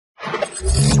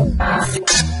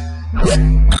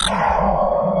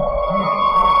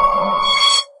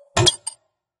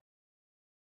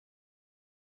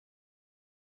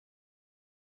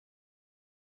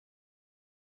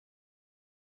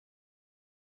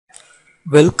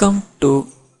Welcome to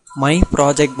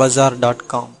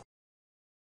myprojectbazaar.com.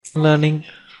 Learning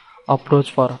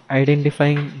approach for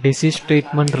identifying disease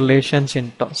treatment relations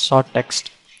in short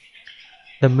text.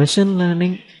 The machine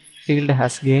learning field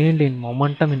has gained in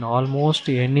momentum in almost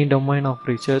any domain of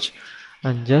research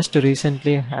and just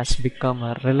recently has become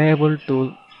a reliable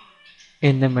tool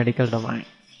in the medical domain.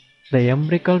 The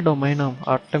empirical domain of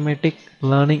automatic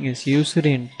learning is used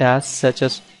in tasks such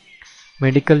as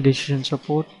medical decision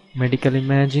support, medical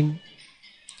imaging,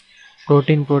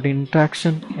 protein-protein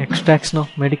interaction, extraction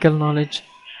of medical knowledge,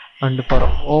 and for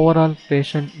overall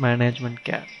patient management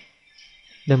care.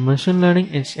 The machine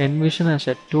learning is envisioned as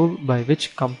a tool by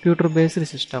which computer-based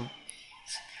systems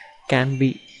can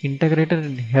be integrated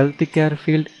in healthcare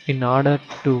field in order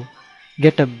to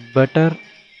get a better,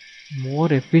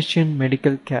 more efficient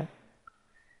medical care.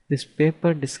 This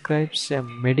paper describes a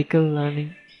medical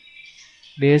learning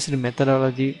based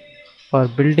methodology for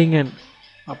building an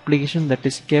application that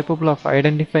is capable of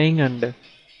identifying and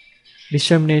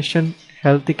dissemination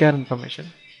healthcare information.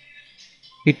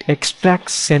 It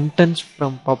extracts sentence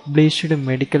from published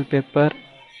medical paper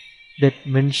that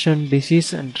mention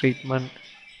disease and treatment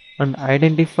and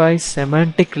identifies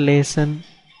semantic relation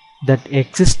that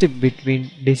exist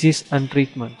between disease and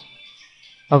treatment.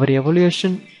 Our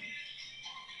evaluation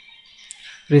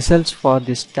results for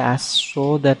this task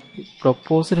show that the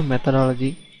proposed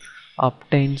methodology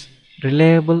obtains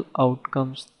reliable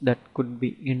outcomes that could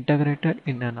be integrated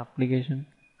in an application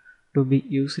to be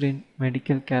used in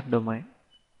medical care domain.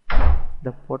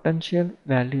 The potential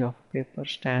value of paper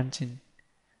stands in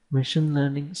machine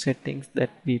learning settings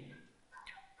that we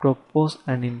propose,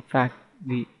 and in fact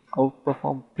we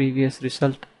outperform previous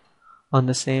result on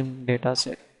the same data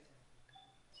set.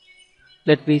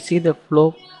 Let me see the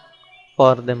flow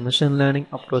for the machine learning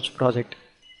approach project.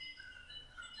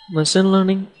 Machine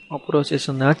learning approach is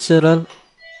a natural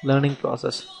learning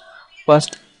process.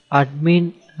 First,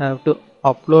 admin have to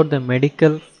upload the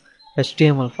medical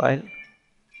HTML file.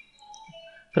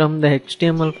 From the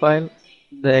HTML file,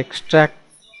 they extract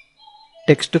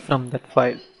text from that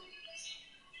file.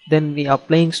 Then we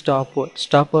applying stopword.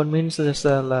 Stopword means there's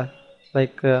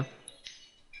like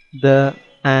the,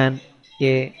 and,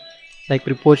 a, like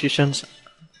prepositions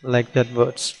like that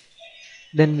words.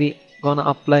 Then we gonna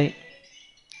apply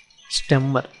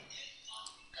stemmer.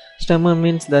 Stemmer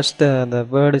means that's the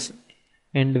word is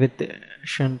end with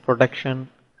shin production.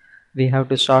 We have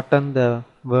to shorten the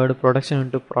word production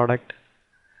into product.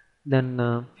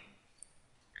 Then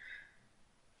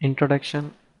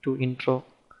introduction to intro,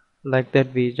 like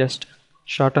that we just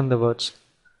shorten the words.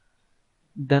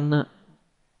 Then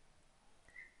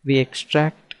we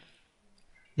extract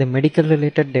the medical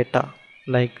related data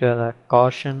like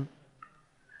caution,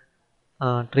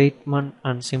 treatment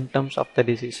and symptoms of the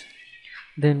disease.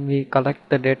 Then we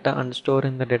collect the data and store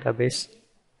in the database.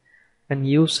 When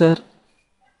user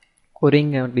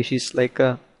querying a disease like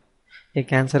a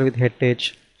cancer with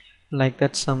headache, like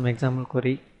that some example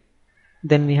query,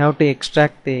 then we have to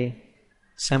extract the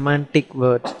semantic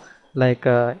words like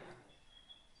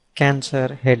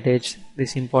cancer, headache,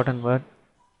 this important word.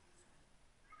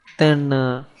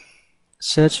 Then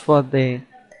search for the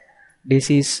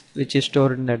disease which is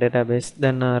stored in the database,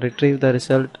 then retrieve the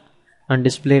result and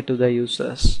display to the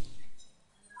users.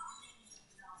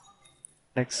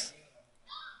 Next.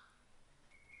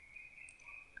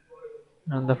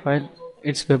 And the file,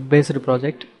 it's web based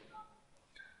project,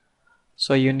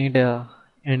 so you need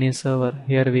any server.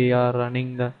 Here we are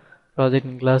running the project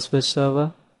in Glassfish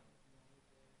server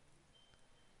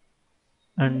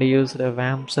and use the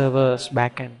WAMP server's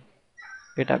backend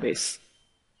database.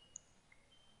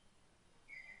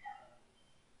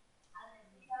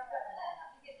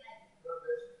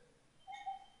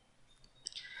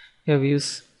 Here we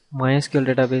use MySQL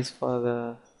database for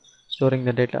the storing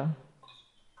the data.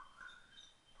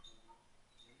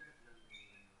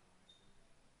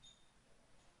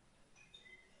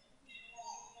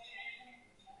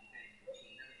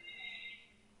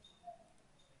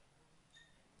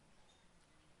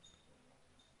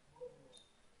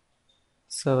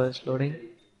 Server is loading.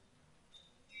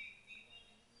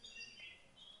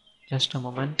 Just a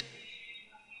moment.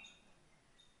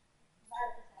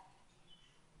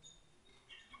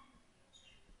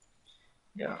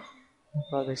 Yeah,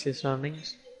 project is running.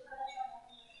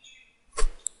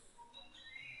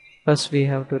 First we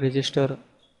have to register.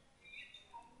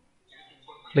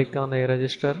 Click on the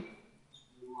register.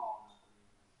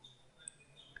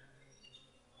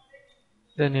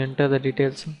 Then enter the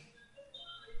details.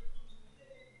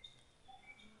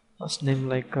 First name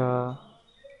like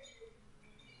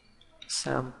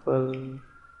sample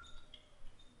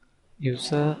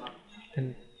user,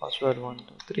 then password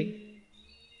 123.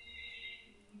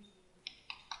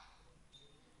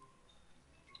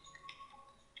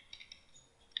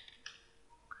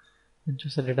 Then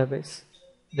choose a database,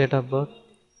 date of birth,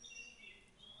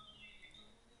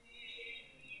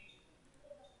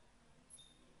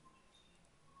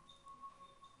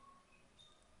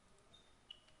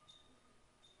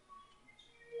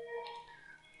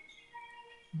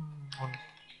 one.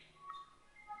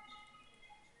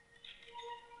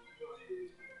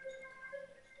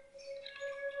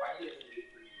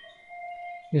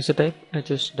 User type, I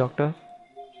choose doctor,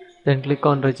 then click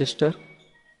on register.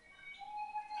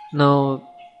 Now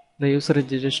the user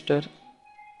is registered.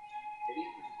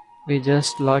 We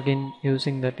just log in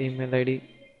using that email ID.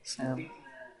 Sam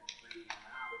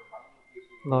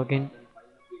login.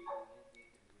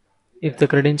 If the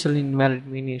credential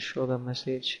invalid, we need to show the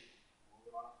message.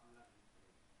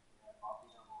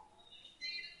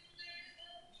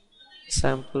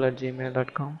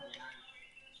 Sample@gmail.com.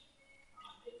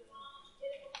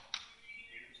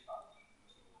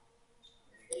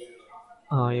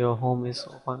 Your home is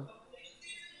open.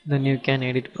 Then you can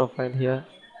edit profile here.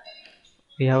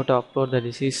 We have to upload the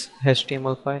disease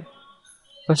HTML file.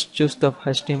 First choose the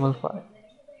HTML file.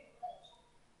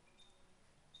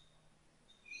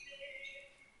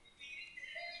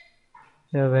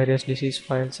 There are various disease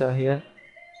files are here.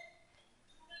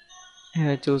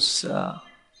 Here choose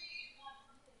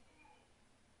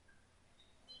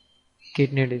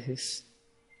kidney disease.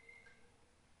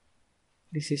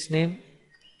 Disease name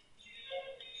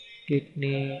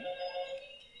kidney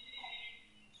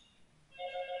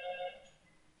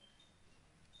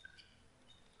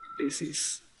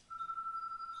disease.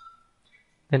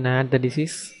 Then add the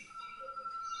disease.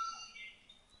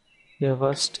 Here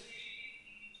first,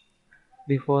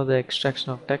 before the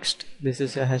extraction of text, this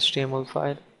is a HTML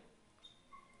file.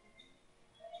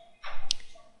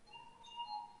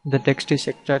 The text is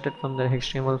extracted from the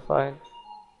HTML file,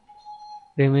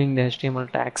 removing the HTML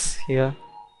tags here.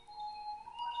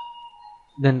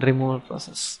 Then removal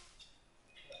process.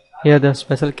 Here the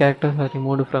special characters are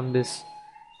removed from this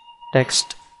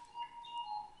text.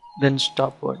 Then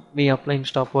stop word. We applying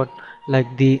stop word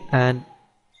like the, and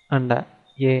a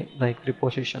like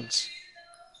prepositions.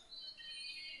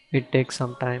 It takes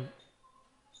some time.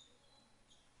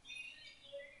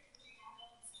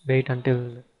 Wait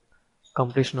until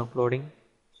completion of loading.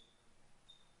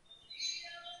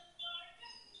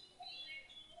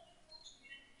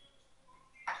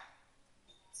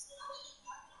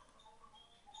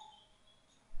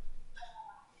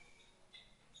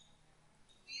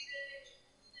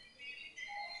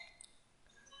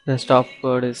 The stop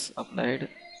word is applied.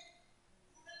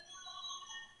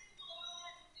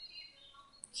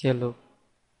 Here look,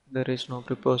 there is no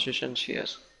prepositions here.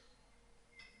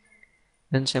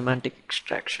 Then semantic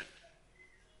extraction.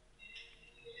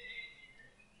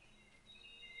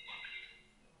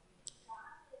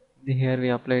 Here we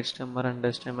applied stemmer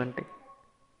under semantic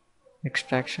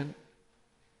extraction.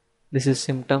 This is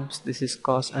symptoms, this is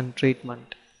cause and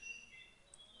treatment.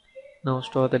 Now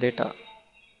store the data.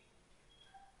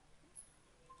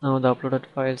 Now the uploaded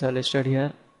files are listed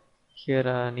here. Here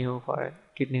a new file,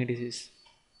 kidney disease.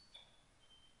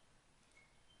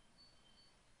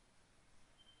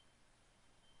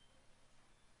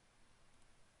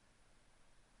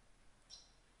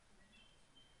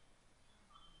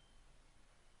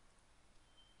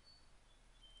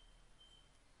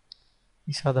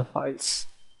 These are the files.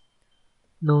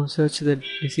 Now search the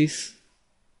disease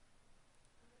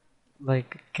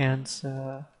like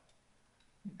cancer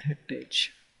with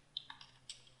heritage.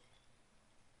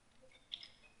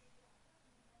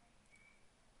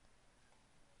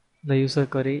 The user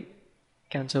query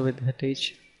cancer with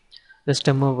heritage. The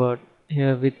stemmer word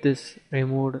here with this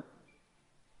removed.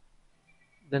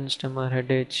 Then stemmer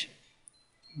heritage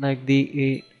like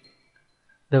the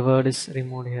word is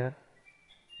removed here.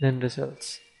 Then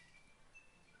results.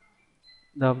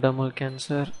 The abdominal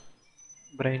cancer,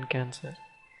 brain cancer.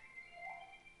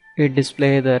 It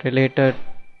display the related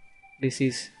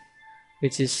disease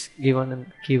which is given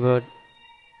in keyword.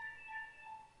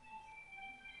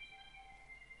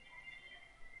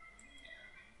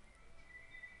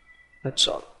 That's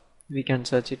all. We can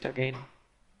search it again.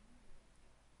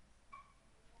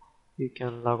 You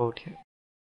can log out here.